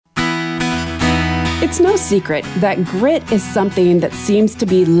It's no secret that grit is something that seems to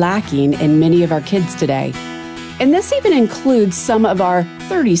be lacking in many of our kids today. And this even includes some of our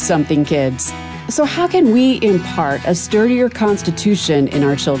 30-something kids. So how can we impart a sturdier constitution in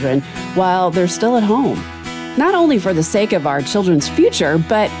our children while they're still at home? Not only for the sake of our children's future,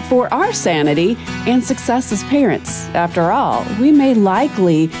 but for our sanity and success as parents. After all, we may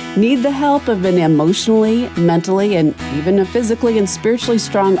likely need the help of an emotionally, mentally, and even a physically and spiritually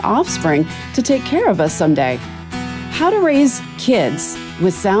strong offspring to take care of us someday. How to raise kids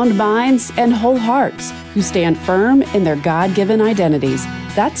with sound minds and whole hearts who stand firm in their God-given identities.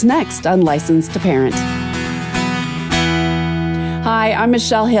 That's next on Licensed to Parent. Hi, I'm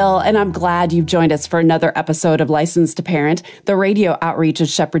Michelle Hill, and I'm glad you've joined us for another episode of Licensed to Parent, the radio outreach of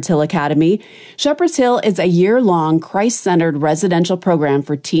Shepherd's Hill Academy. Shepherd's Hill is a year-long, Christ-centered residential program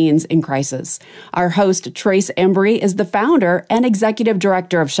for teens in crisis. Our host, Trace Embry, is the founder and executive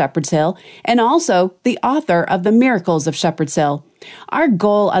director of Shepherd's Hill, and also the author of The Miracles of Shepherd's Hill. Our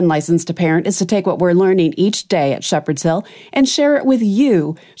goal on Licensed to Parent is to take what we're learning each day at Shepherd's Hill and share it with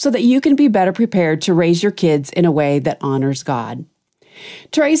you so that you can be better prepared to raise your kids in a way that honors God.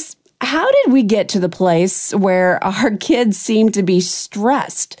 Trace, how did we get to the place where our kids seem to be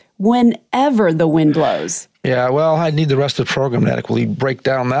stressed whenever the wind blows? Yeah, well, I need the rest of the program to adequately break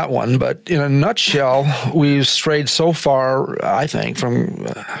down that one. But in a nutshell, we've strayed so far, I think, from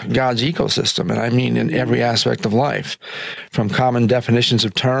God's ecosystem, and I mean in every aspect of life, from common definitions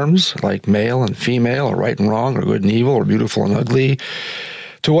of terms like male and female, or right and wrong, or good and evil, or beautiful and ugly,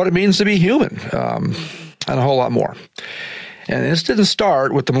 to what it means to be human, and a whole lot more. And this didn't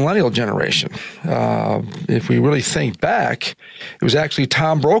start with the millennial generation. If we really think back, it was actually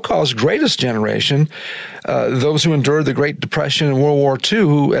Tom Brokaw's greatest generation, those who endured the Great Depression and World War II,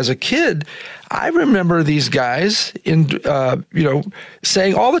 who, as a kid, I remember these guys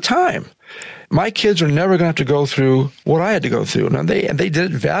saying all the time, my kids are never going to have to go through what I had to go through. And they did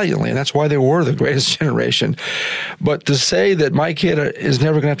it valiantly, and that's why they were the greatest generation. But to say that my kid is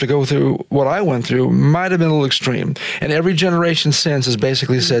never going to have to go through what I went through might have been a little extreme. And every generation since has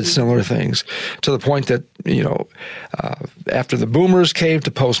basically said similar things, to the point that, after the boomers caved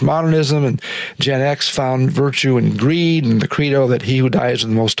to postmodernism and Gen X found virtue in greed and the credo that he who dies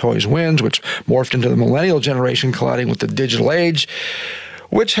with the most toys wins, which morphed into the millennial generation colliding with the digital age,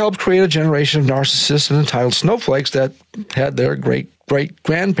 which helped create a generation of narcissists and entitled snowflakes that, had their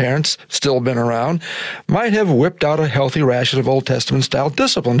great-great-grandparents still been around, might have whipped out a healthy ration of Old Testament-style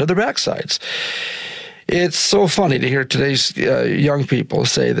discipline to their backsides. It's so funny to hear today's young people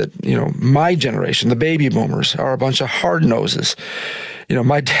say that, my generation, the baby boomers, are a bunch of hard-noses.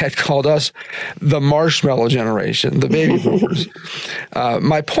 My dad called us the marshmallow generation, the baby boomers.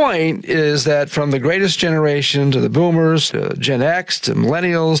 My point is that from the greatest generation to the boomers, to Gen X, to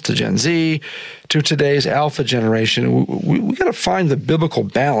millennials, to Gen Z, to today's alpha generation, we got to find the biblical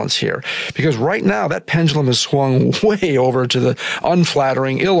balance here. Because right now, that pendulum has swung way over to the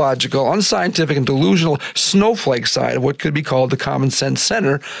unflattering, illogical, unscientific, and delusional snowflake side of what could be called the common sense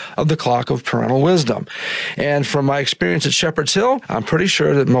center of the clock of parental wisdom. And from my experience at Shepherd's Hill, I'm pretty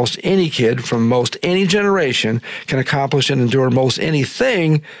sure that most any kid from most any generation can accomplish and endure most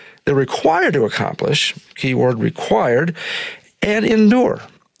anything they're required to accomplish, keyword required, and endure.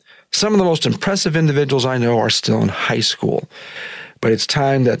 Some of the most impressive individuals I know are still in high school. But it's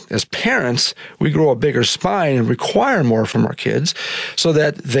time that, as parents, we grow a bigger spine and require more from our kids so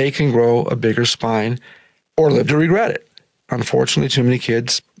that they can grow a bigger spine or live to regret it. Unfortunately, too many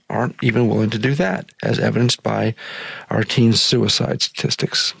kids aren't even willing to do that, as evidenced by our teen suicide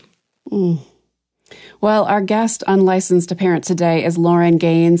statistics. Well, our guest on Licensed to Parent today is Lauren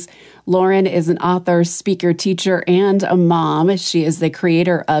Gaines. Lauren is an author, speaker, teacher, and a mom. She is the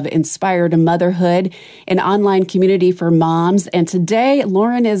creator of Inspired Motherhood, an online community for moms. And today,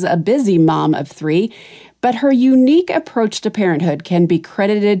 Lauren is a busy mom of 3. But her unique approach to parenthood can be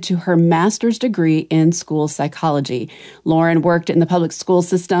credited to her master's degree in school psychology. Lauren worked in the public school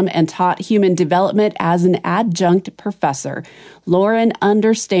system and taught human development as an adjunct professor. Lauren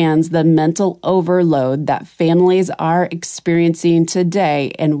understands the mental overload that families are experiencing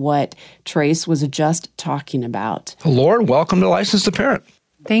today and what Trace was just talking about. Lauren, welcome to Licensed to Parent.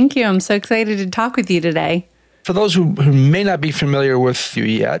 Thank you. I'm so excited to talk with you today. For those who may not be familiar with you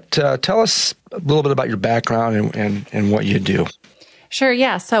yet, tell us a little bit about your background and what you do. Sure,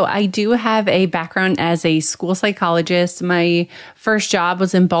 yeah. So I do have a background as a school psychologist. My first job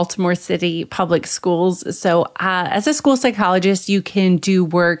was in Baltimore City Public Schools. So as a school psychologist, you can do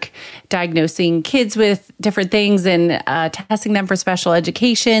work diagnosing kids with different things and testing them for special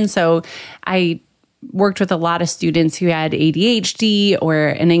education. So I worked with a lot of students who had ADHD or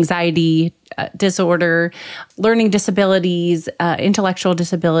an anxiety disorder, learning disabilities, intellectual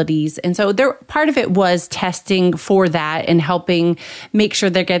disabilities. And so part of it was testing for that and helping make sure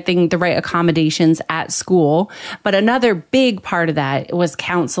they're getting the right accommodations at school. But another big part of that was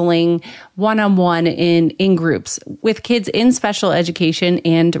counseling one-on-one in groups with kids in special education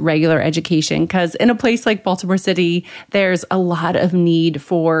and regular education. Because in a place like Baltimore City, there's a lot of need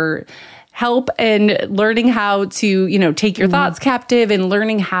for help and learning how to, take your thoughts captive and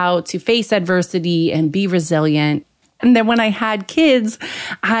learning how to face adversity and be resilient. And then when I had kids,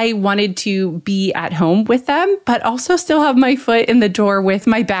 I wanted to be at home with them, but also still have my foot in the door with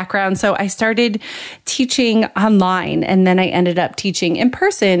my background. So I started teaching online, and then I ended up teaching in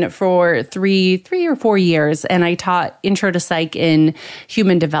person for three or 4 years. And I taught Intro to Psych in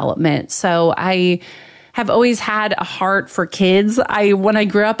Human Development. So I have always had a heart for kids. When I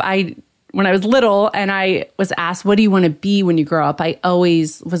grew up, when I was little and I was asked, what do you want to be when you grow up? I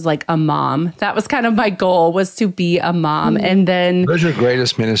always was like a mom. That was kind of my goal, was to be a mom. And then... That's your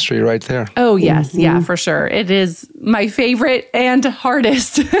greatest ministry right there. Oh, yes. Yeah, for sure. It is my favorite and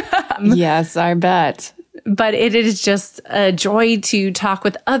hardest. Yes, I bet. But it is just a joy to talk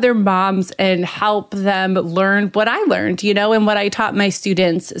with other moms and help them learn what I learned, and what I taught my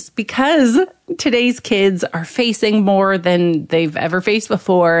students, because today's kids are facing more than they've ever faced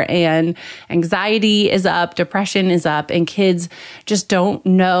before, and anxiety is up, depression is up, and kids just don't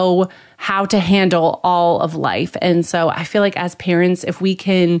know how to handle all of life. And so I feel like as parents, if we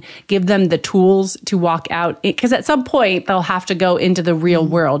can give them the tools to walk out, because at some point they'll have to go into the real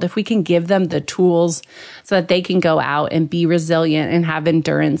world. If we can give them the tools so that they can go out and be resilient and have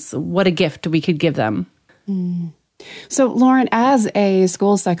endurance, what a gift we could give them. So, Lauren, as a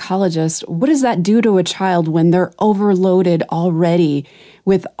school psychologist, what does that do to a child when they're overloaded already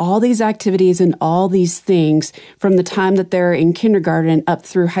with all these activities and all these things from the time that they're in kindergarten up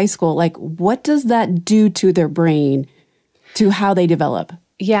through high school? Like, what does that do to their brain, to how they develop?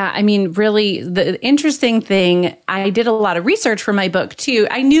 Yeah, I mean, really, the interesting thing, I did a lot of research for my book, too.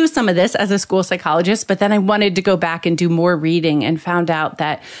 I knew some of this as a school psychologist, but then I wanted to go back and do more reading and found out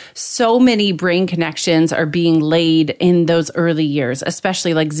that so many brain connections are being laid in those early years,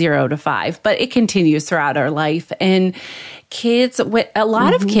 especially like 0 to 5, but it continues throughout our life. And a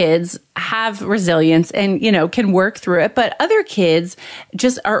lot of kids have resilience and, can work through it, but other kids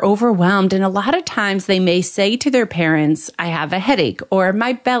just are overwhelmed. And a lot of times they may say to their parents, I have a headache or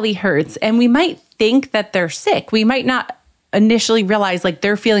my belly hurts. And we might think that they're sick. We might not initially realize like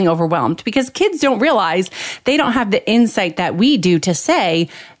they're feeling overwhelmed, because kids don't realize, they don't have the insight that we do to say,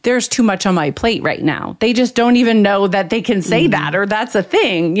 there's too much on my plate right now. They just don't even know that they can say that, or that's a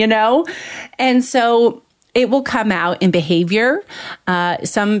thing, And so it will come out in behavior.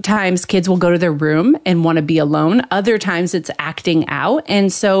 Sometimes kids will go to their room and want to be alone. Other times it's acting out.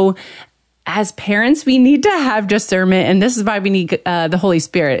 And so as parents, we need to have discernment. And this is why we need the Holy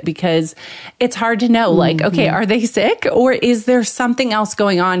Spirit, because it's hard to know, like, okay, are they sick, or is there something else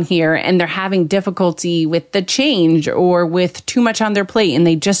going on here and they're having difficulty with the change or with too much on their plate and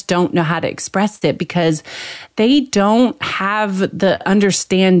they just don't know how to express it because they don't have the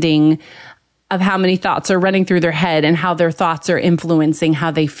understanding of how many thoughts are running through their head and how their thoughts are influencing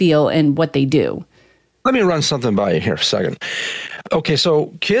how they feel and what they do. Let me run something by you here for a second. Okay,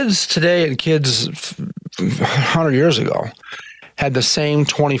 so kids today and kids 100 years ago had the same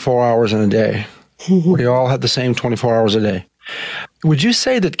 24 hours in a day. We all had the same 24 hours a day. Would you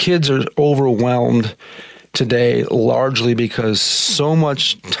say that kids are overwhelmed today largely because so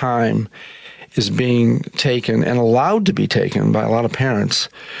much time is being taken and allowed to be taken by a lot of parents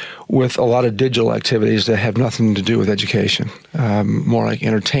with a lot of digital activities that have nothing to do with education, more like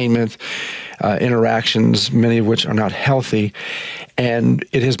entertainment, interactions, many of which are not healthy. And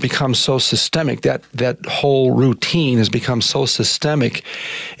it has become so systemic, that whole routine has become so systemic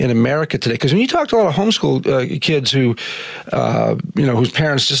in America today. Because when you talk to a lot of homeschool kids who, whose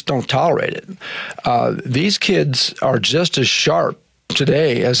parents just don't tolerate it, these kids are just as sharp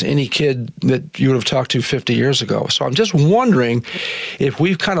today as any kid that you would have talked to 50 years ago. So I'm just wondering if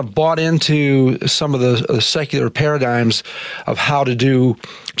we've kind of bought into some of the secular paradigms of how to do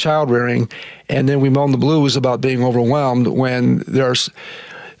child rearing, and then we moan the blues about being overwhelmed when there's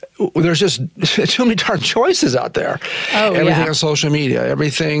just too many darn choices out there. Everything on social media,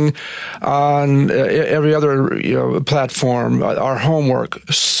 everything on every other platform, our homework,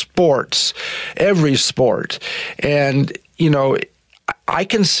 sports, every sport. And, I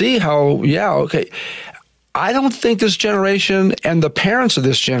can see how, I don't think this generation and the parents of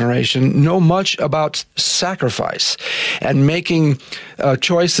this generation know much about sacrifice and making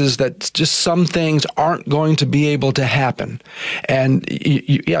choices that just some things aren't going to be able to happen. And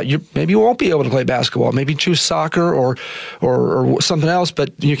you maybe you won't be able to play basketball. Maybe choose soccer or something else,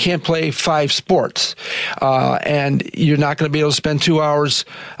 but you can't play 5 sports. And you're not going to be able to spend 2 hours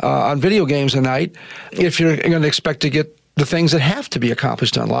on video games a night if you're going to expect to get the things that have to be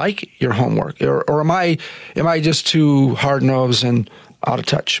accomplished done, like your homework, or am I just too hard-nosed and out of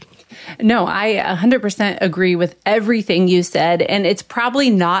touch? No, I 100% agree with everything you said. And it's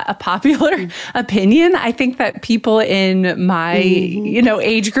probably not a popular opinion. I think that people in my,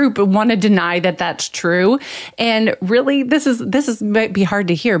 age group want to deny that that's true. And really, this might be hard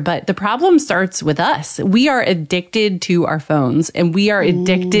to hear, but the problem starts with us. We are addicted to our phones and we are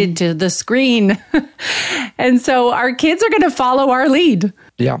addicted to the screen. And so our kids are going to follow our lead.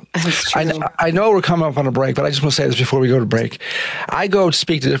 Yeah. I know we're coming up on a break, but I just want to say this before we go to break. I go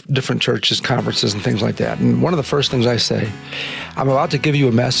speak to different churches, conferences, and things like that. And one of the first things I say, I'm about to give you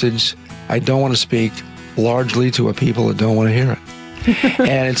a message. I don't want to speak largely to a people that don't want to hear it.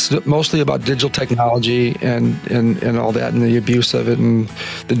 And it's mostly about digital technology and all that and the abuse of it and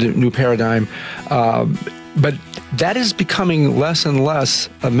the new paradigm. But that is becoming less and less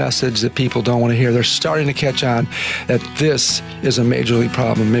a message that people don't want to hear. They're starting to catch on that this is a majorly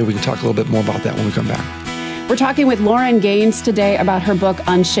problem. Maybe we can talk a little bit more about that when we come back. We're talking with Lauren Gaines today about her book,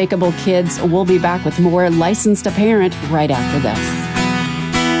 Unshakable Kids. We'll be back with more Licensed to Parent right after this.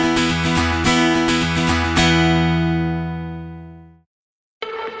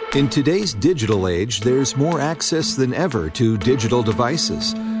 In today's digital age, there's more access than ever to digital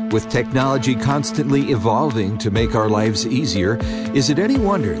devices. With technology constantly evolving to make our lives easier, is it any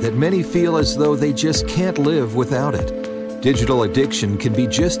wonder that many feel as though they just can't live without it? Digital addiction can be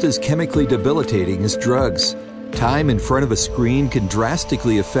just as chemically debilitating as drugs. Time in front of a screen can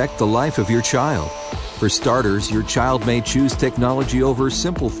drastically affect the life of your child. For starters, your child may choose technology over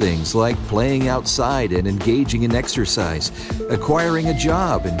simple things like playing outside and engaging in exercise, acquiring a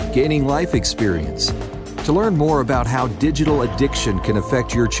job, and gaining life experience. To learn more about how digital addiction can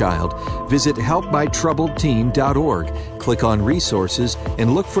affect your child, visit helpmytroubledteen.org, click on Resources,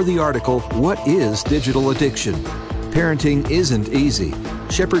 and look for the article, What is Digital Addiction? Parenting isn't easy.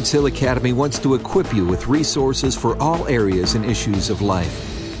 Shepherd's Hill Academy wants to equip you with resources for all areas and issues of life.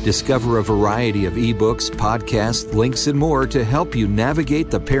 Discover a variety of ebooks, podcasts, links, and more to help you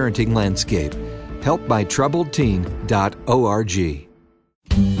navigate the parenting landscape. helpmytroubledteen.org.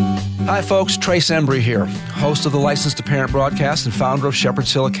 Hi folks, Trace Embry here, host of the Licensed to Parent broadcast and founder of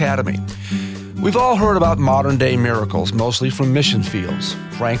Shepherd's Hill Academy. We've all heard about modern-day miracles, mostly from mission fields.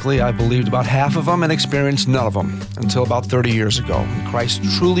 Frankly, I believed about half of them and experienced none of them until about 30 years ago, when Christ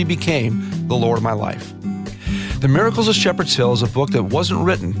truly became the Lord of my life. The Miracles of Shepherd's Hill is a book that wasn't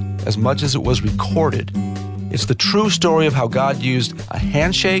written as much as it was recorded. It's the true story of how God used a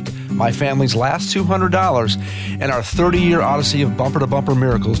handshake, my family's last $200, and our 30-year odyssey of bumper-to-bumper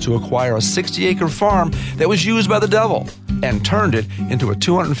miracles to acquire a 60-acre farm that was used by the devil and turned it into a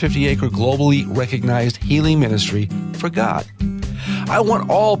 250-acre globally recognized healing ministry for God. I want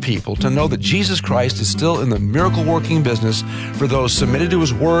all people to know that Jesus Christ is still in the miracle-working business for those submitted to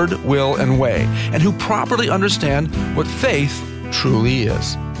His word, will, and way, and who properly understand what faith truly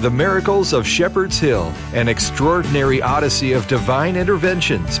is. The Miracles of Shepherd's Hill, an extraordinary odyssey of divine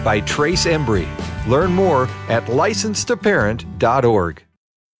interventions by Trace Embry. Learn more at licensedtoparent.org.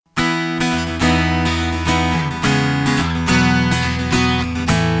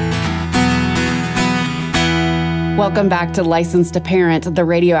 Welcome back to Licensed to Parent, the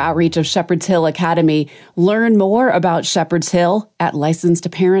radio outreach of Shepherd's Hill Academy. Learn more about Shepherd's Hill at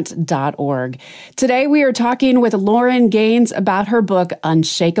licensedtoparent.org. Today we are talking with Lauren Gaines about her book,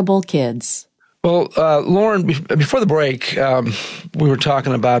 Unshakable Kids. Well, Lauren, before the break, we were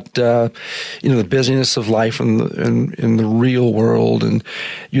talking about the busyness of life in the real world, and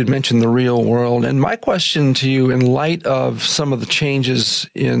you had mentioned the real world. And my question to you, in light of some of the changes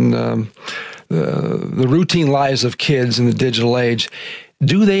in the routine lives of kids in the digital age,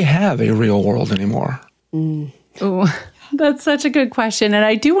 do they have a real world anymore? Oh, that's such a good question. And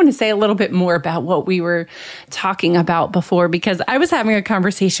I do want to say a little bit more about what we were talking about before, because I was having a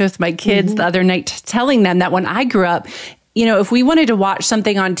conversation with my kids the other night, telling them that when I grew up, if we wanted to watch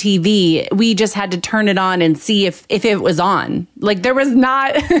something on TV, we just had to turn it on and see if it was on. Like, there was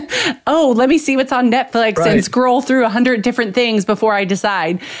not, let me see what's on Netflix and scroll through 100 different things before I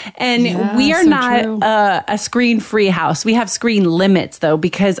decide. And we are not a screen-free house. We have screen limits, though,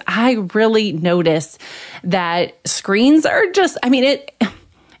 because I really notice that screens are just,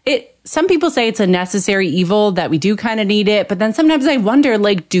 some people say it's a necessary evil, that we do kind of need it. But then sometimes I wonder,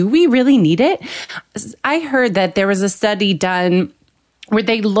 like, do we really need it? I heard that there was a study done where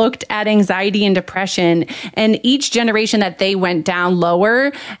they looked at anxiety and depression, and each generation that they went down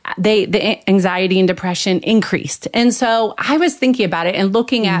lower, the anxiety and depression increased. And so I was thinking about it and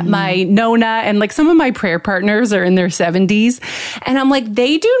looking at my Nona, and like some of my prayer partners are in their 70s. And I'm like,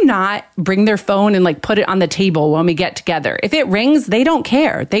 they do not bring their phone and like put it on the table when we get together. If it rings, they don't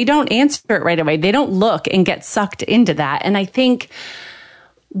care. They don't answer it right away. They don't look and get sucked into that. And I think,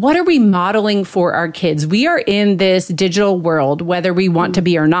 what are we modeling for our kids? We are in this digital world, whether we want to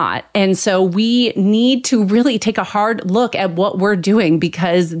be or not. And so we need to really take a hard look at what we're doing,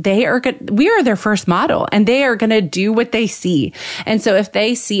 because we are their first model, and they are going to do what they see. And so if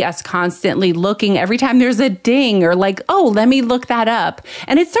they see us constantly looking every time there's a ding, or like, oh, let me look that up.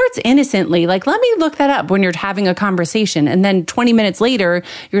 And it starts innocently, like, let me look that up when you're having a conversation. And then 20 minutes later,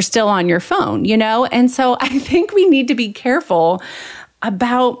 you're still on your phone, you know? And so I think we need to be careful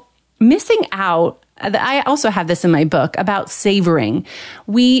about missing out. I also have this in my book about savoring.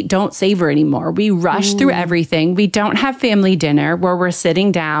 We don't savor anymore. We rush through everything. We don't have family dinner where we're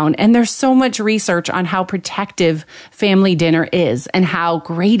sitting down. And there's so much research on how protective family dinner is and how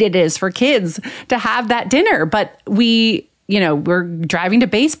great it is for kids to have that dinner. But we're driving to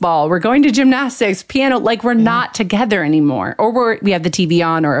baseball, we're going to gymnastics, piano, like we're not together anymore. Or we have the TV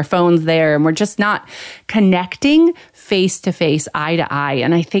on or our phone's there, and we're just not connecting face to face, eye to eye.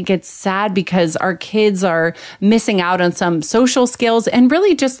 And I think it's sad because our kids are missing out on some social skills and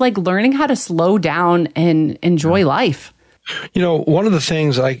really just like learning how to slow down and enjoy life. You know, one of the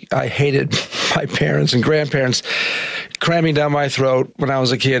things I hated my parents and grandparents cramming down my throat when I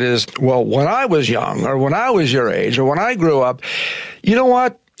was a kid is, well, when I was young, or when I was your age, or when I grew up, you know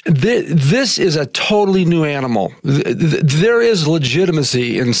what? This is a totally new animal. There is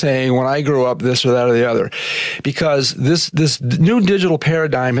legitimacy in saying when I grew up this or that or the other, because this new digital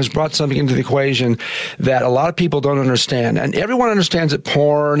paradigm has brought something into the equation that a lot of people don't understand. And everyone understands that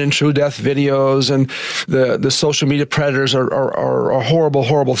porn and true death videos and the social media predators are a horrible,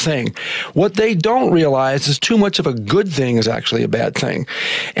 horrible thing. What they don't realize is too much of a good thing is actually a bad thing.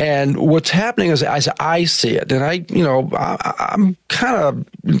 And what's happening is, as I see it, and I'm kind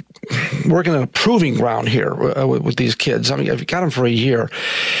of working on a proving ground here with these kids. I mean, I've got them for a year.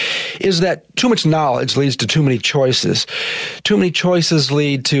 Is that too much knowledge leads to too many choices. Too many choices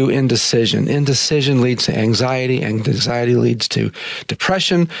lead to indecision. Indecision leads to anxiety. Anxiety leads to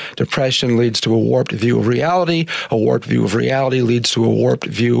depression. Depression leads to a warped view of reality. A warped view of reality leads to a warped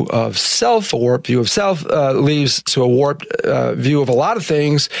view of self. A warped view of self leads to a warped view of a lot of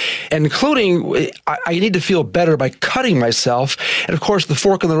things, including I need to feel better by cutting myself. And of course, the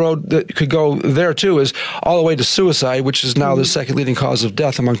fork in the road that could go there too is all the way to suicide, which is now the second leading cause of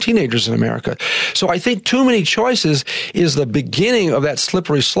death among teenagers in America. So I think too many choices is the beginning of that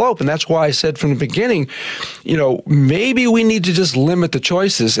slippery slope. And that's why I said from the beginning, maybe we need to just limit the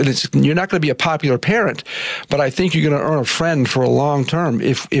choices. And you're not going to be a popular parent, but I think you're going to earn a friend for a long term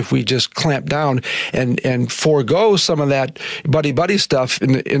if we just clamp down and forego some of that buddy stuff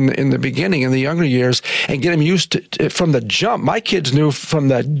in the beginning, in the younger years, and get them used to from the jump. My kids knew from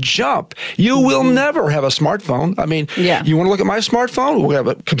the jump, you will never have a smartphone. I mean, you want to look at my smartphone? We have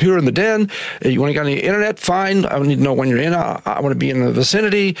a computer in the den. You want to get on the internet? Fine. I need to know when you're in. I want to be in the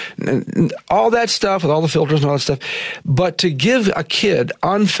vicinity. And all that stuff with all the filters and all that stuff. But to give a kid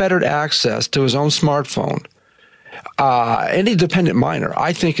unfettered access to his own smartphone, any dependent minor,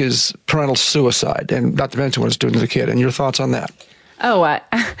 I think is parental suicide, and not to mention what it's doing to the kid. And your thoughts on that? Oh,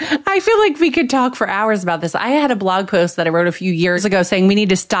 I feel like we could talk for hours about this. I had a blog post that I wrote a few years ago saying we need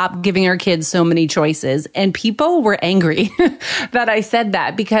to stop giving our kids so many choices. And people were angry that I said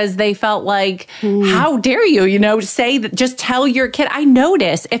that, because they felt like, how dare you, say that, just tell your kid. I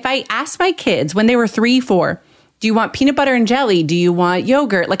noticed if I asked my kids when they were 3, 4, do you want peanut butter and jelly? Do you want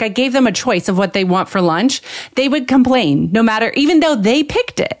yogurt? Like, I gave them a choice of what they want for lunch. They would complain even though they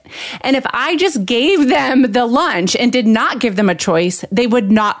picked it. And if I just gave them the lunch and did not give them a choice, they would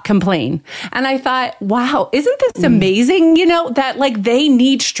not complain. And I thought, wow, isn't this amazing? That like they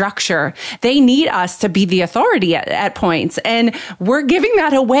need structure. They need us to be the authority at points. And we're giving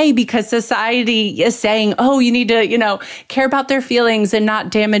that away because society is saying, oh, you need to, care about their feelings and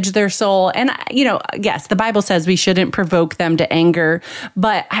not damage their soul. And, yes, the Bible says we shouldn't provoke them to anger.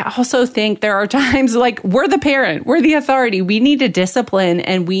 But I also think there are times like we're the parent, we're the authority. We need to discipline,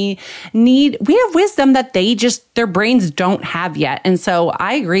 and we we have wisdom that their brains don't have yet. And so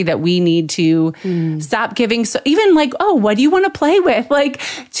I agree that we need to stop giving, so even like, oh, what do you want to play with? Like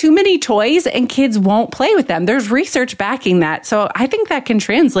too many toys and kids won't play with them. There's research backing that. So I think that can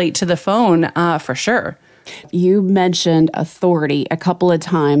translate to the phone for sure. You mentioned authority a couple of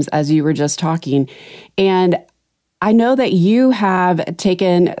times as you were just talking. And I know that you've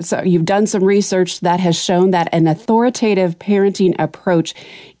done some research that has shown that an authoritative parenting approach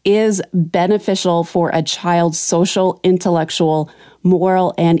is beneficial for a child's social, intellectual,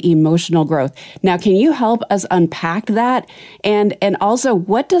 moral, and emotional growth. Now, can you help us unpack that? And also,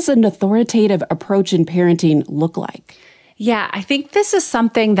 what does an authoritative approach in parenting look like? Yeah, I think this is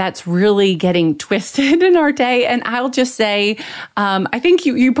something that's really getting twisted in our day. And I'll just say, I think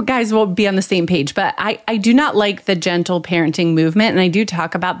you guys will be on the same page, but I do not like the gentle parenting movement. And I do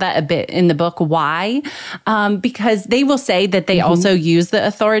talk about that a bit in the book. Why? Because they will say that they also use the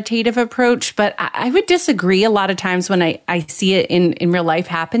authoritative approach, but I would disagree a lot of times when I see it in real life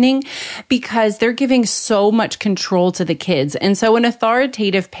happening, because they're giving so much control to the kids. And so an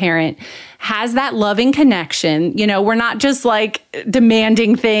authoritative parent has that loving connection. You know, we're not just like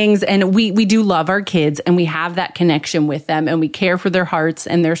demanding things, and we do love our kids and we have that connection with them and we care for their hearts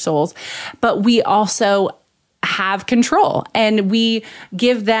and their souls, but we also have control and we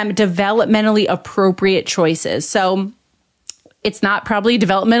give them developmentally appropriate choices. So it's not probably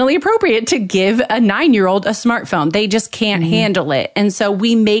developmentally appropriate to give a 9-year-old a smartphone. They just can't handle it. And so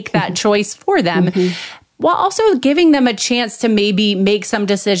we make that choice for them. While also giving them a chance to maybe make some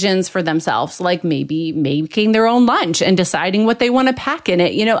decisions for themselves, like maybe making their own lunch and deciding what they want to pack in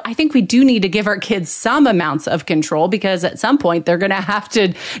it. You know, I think we do need to give our kids some amounts of control, because at some point they're going to have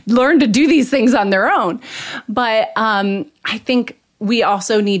to learn to do these things on their own. But I think we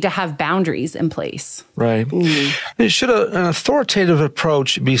also need to have boundaries in place. Right. Should an authoritative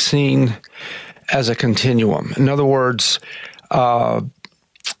approach be seen as a continuum? In other words,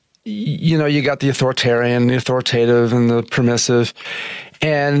 you know, you got the authoritarian, the authoritative, and the permissive.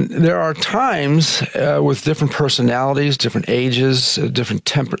 And there are times with different personalities, different ages, different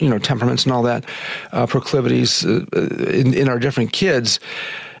temperaments and all that, proclivities in our different kids,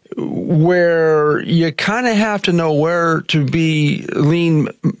 where you kind of have to know where to lean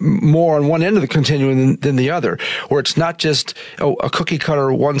more on one end of the continuum than the other, where it's not just a cookie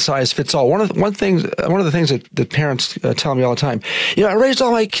cutter, one size fits all. One of the things that parents tell me all the time, you know, I raised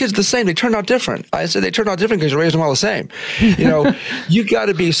all my kids the same. They turned out different. I said they turned out different because you raised them all the same. You know, you got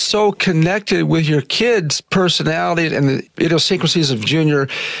to be so connected with your kids' personality and the idiosyncrasies of Junior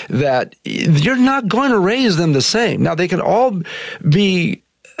that you're not going to raise them the same. Now, they can all be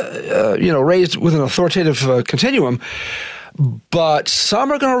raised with an authoritative continuum, but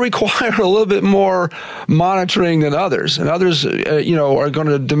some are going to require a little bit more monitoring than others, and others, are going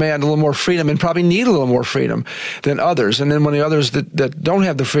to demand a little more freedom and probably need a little more freedom than others. And then when the others that don't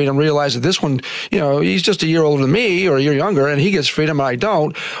have the freedom realize that this one, he's just a year older than me or a year younger, and he gets freedom and I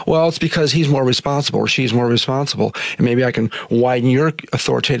don't, well, it's because he's more responsible or she's more responsible, and maybe I can widen your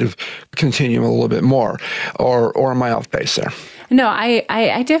authoritative continuum a little bit more, or am I off base there? No,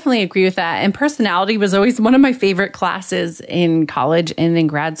 I definitely agree with that. And personality was always one of my favorite classes in college and in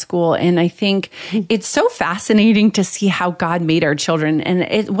grad school. And I think it's so fascinating to see how God made our children,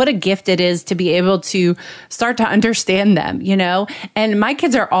 and what a gift it is to be able to start to understand them, And my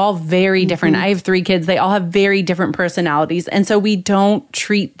kids are all very different. I have 3 kids. They all have very different personalities. And so we don't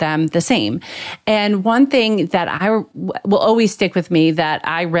treat them the same. And one thing that will always stick with me that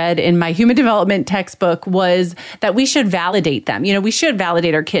I read in my human development textbook was that we should validate them. We should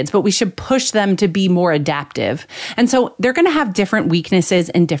validate our kids, but we should push them to be more adaptive. And so they're going to have different weaknesses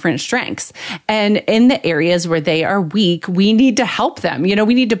and different strengths. And in the areas where they are weak, we need to help them. We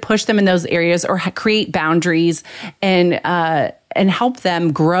need to push them in those areas, or create boundaries and help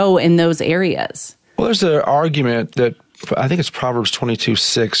them grow in those areas. Well, there's an argument that I think it's Proverbs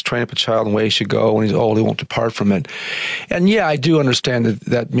 22:6, train up a child in the way he should go. When he's old, he won't depart from it. And yeah, I do understand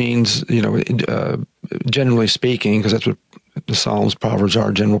that means, generally speaking, because that's what the Psalms, Proverbs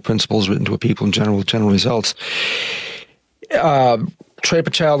are, general principles written to a people in general results. Train up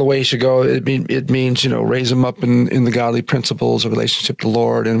a child the way he should go. It means, raise him up in the godly principles of relationship to the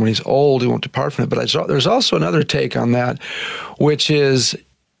Lord. And when he's old, he won't depart from it. But there's also another take on that, which is,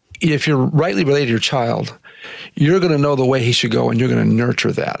 if you're rightly related to your child, you're going to know the way he should go, and you're going to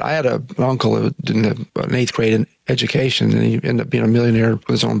nurture that. I had an uncle who didn't have an 8th grade education, and he ended up being a millionaire with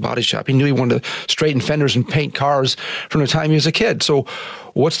his own body shop. He knew he wanted to straighten fenders and paint cars from the time he was a kid. So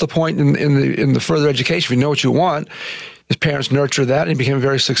what's the point in the further education? If you know what you want, His parents nurtured that, and he became a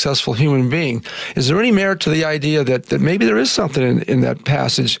very successful human being. Is there any merit to the idea that maybe there is something in that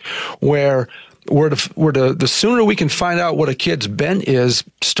passage where the sooner we can find out what a kid's bent is,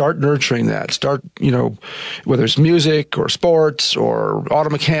 start nurturing that. Start, whether it's music or sports or auto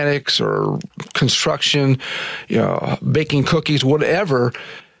mechanics or construction, baking cookies, whatever.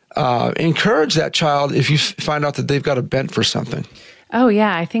 Encourage that child if you find out that they've got a bent for something. Oh,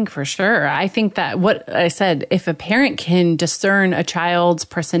 yeah, I think for sure. I think that what I said, if a parent can discern a child's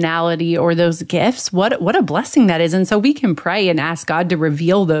personality or those gifts, what a blessing that is. And so we can pray and ask God to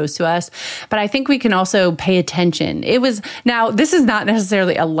reveal those to us. But I think we can also pay attention. Now, this is not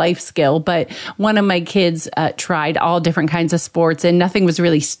necessarily a life skill, but one of my kids tried all different kinds of sports and nothing was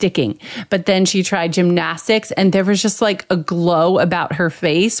really sticking. But then she tried gymnastics and there was just like a glow about her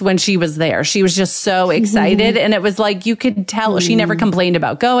face when she was there. She was just so excited. And it was like, you could tell she never complained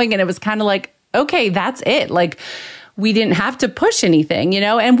about going. And it was kind of like, okay, that's it. Like we didn't have to push anything, and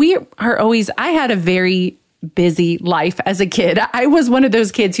I had a very busy life as a kid. I was one of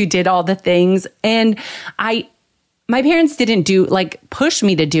those kids who did all the things. And my parents didn't push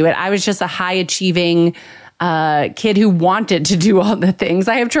me to do it. I was just a high achieving kid who wanted to do all the things.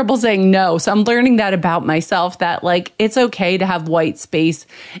 I have trouble saying no. So I'm learning that about myself, that it's okay to have white space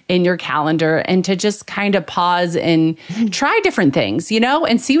in your calendar and to just kind of pause and try different things,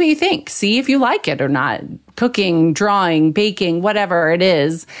 and see what you think. See if you like it or not. Cooking, drawing, baking, whatever it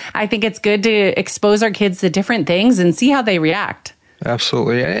is. I think it's good to expose our kids to different things and see how they react.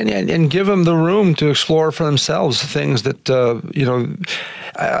 Absolutely. And give them the room to explore for themselves things that,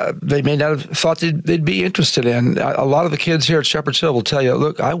 they may not have thought they'd be interested in. A lot of the kids here at Shepherd's Hill will tell you,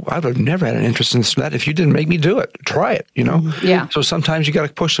 look, I would have never had an interest in that if you didn't make me do it. Try it, Yeah. So sometimes you got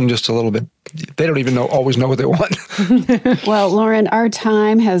to push them just a little bit. They don't even always know what they want. Well, Lauren, our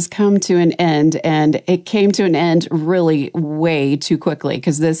time has come to an end, and it came to an end really way too quickly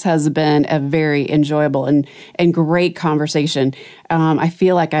because this has been a very enjoyable and great conversation. I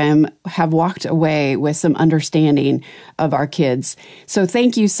feel like I have walked away with some understanding of our kids. So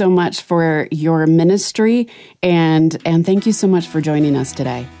thank you so much for your ministry, and thank you so much for joining us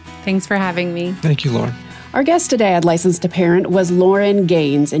today. Thanks for having me. Thank you, Lauren. Our guest today at Licensed to Parent was Lauren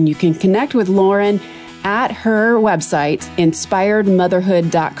Gaines, and you can connect with Lauren at her website,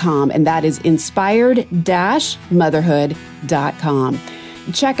 inspiredmotherhood.com, and that is inspired-motherhood.com.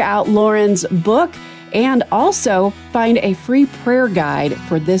 Check out Lauren's book and also find a free prayer guide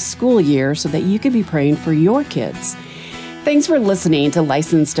for this school year so that you can be praying for your kids. Thanks for listening to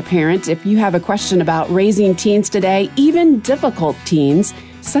Licensed to Parent. If you have a question about raising teens today, even difficult teens,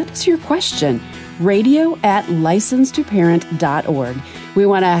 send us your question. radio@licensedtoparent.org. We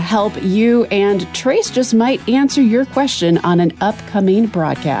want to help you, and Trace just might answer your question on an upcoming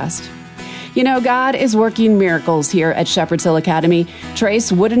broadcast. God is working miracles here at Shepherd's Hill Academy.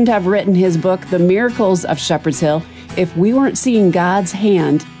 Trace wouldn't have written his book, The Miracles of Shepherd's Hill, if we weren't seeing God's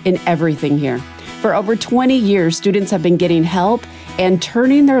hand in everything here. For over 20 years, students have been getting help and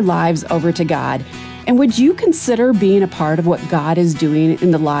turning their lives over to God. And would you consider being a part of what God is doing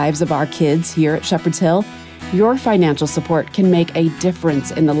in the lives of our kids here at Shepherd's Hill? Your financial support can make a difference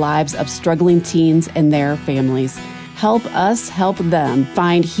in the lives of struggling teens and their families. Help us help them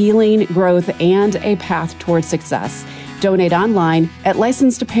find healing, growth, and a path toward success. Donate online at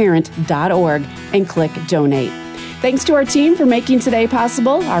licensedtoparent.org and click Donate. Thanks to our team for making today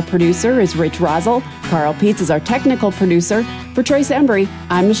possible. Our producer is Rich Rosel. Carl Peets is our technical producer. For Trace Embry,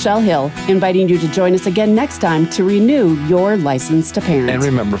 I'm Michelle Hill, inviting you to join us again next time to renew your license to parent. And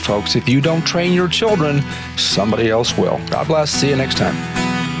remember, folks, if you don't train your children, somebody else will. God bless. See you next time.